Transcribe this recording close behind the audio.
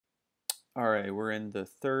All right, we're in the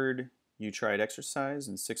third You Tried exercise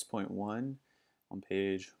in 6.1 on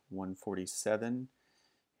page 147.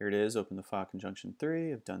 Here it is, open the file conjunction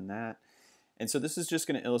 3, I've done that. And so this is just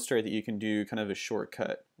going to illustrate that you can do kind of a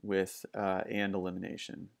shortcut with and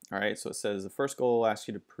elimination. All right, so it says the first goal asks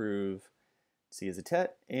you to prove C is a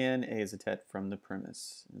tet and A is a tet from the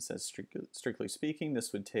premise. And it says strictly speaking,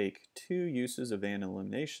 this would take 2 uses of and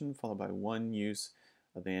elimination followed by 1 use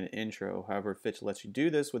of and intro. However, Fitch lets you do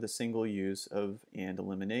this with a single use of and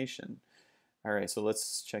elimination. All right, so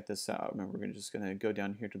let's check this out. Remember, we're just going to go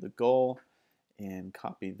down here to the goal and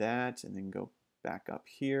copy that and then go back up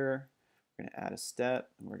here. We're going to add a step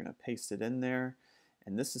and we're going to paste it in there.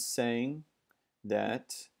 And this is saying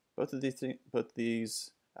that both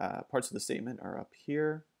these parts of the statement are up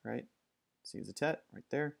here, right? C is a tet right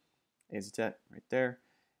there, A is a tet right there.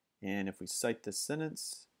 And if we cite this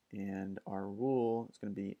sentence and our rule is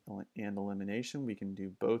going to be and elimination, we can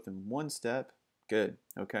do both in one step. Good,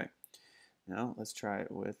 okay. Now let's try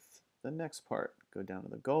it with the next part. Go down to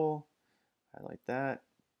the goal, highlight that,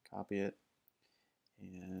 copy it,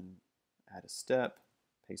 and add a step,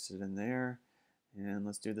 paste it in there, and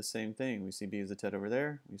let's do the same thing. We see B is a tet over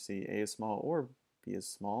there, we see A is small or B is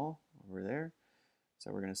small over there.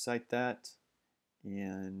 So we're going to cite that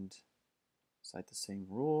and cite the same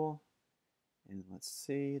rule. And let's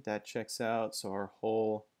see, that checks out. So our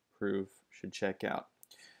whole proof should check out.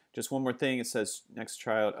 Just one more thing, it says next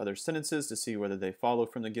try out other sentences to see whether they follow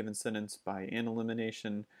from the given sentence by an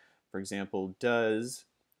elimination. For example, does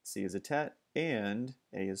C is a tet and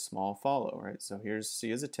A is small follow, right? So here's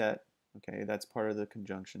C is a tet, okay, that's part of the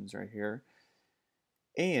conjunctions right here.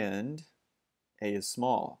 And A is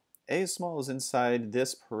small. A is small is inside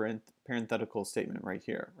this parenthetical statement right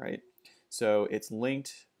here, right? So it's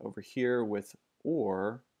linked over here with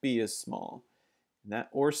or B is small. And that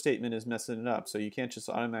or statement is messing it up. So you can't just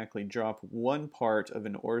automatically drop one part of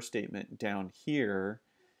an or statement down here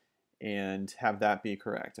and have that be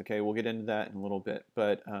correct. Okay, we'll get into that in a little bit,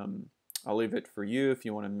 but I'll leave it for you if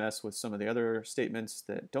you want to mess with some of the other statements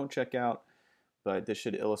that don't check out. But this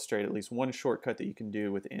should illustrate at least one shortcut that you can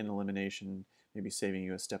do with an elimination, maybe saving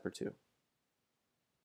you a step or two.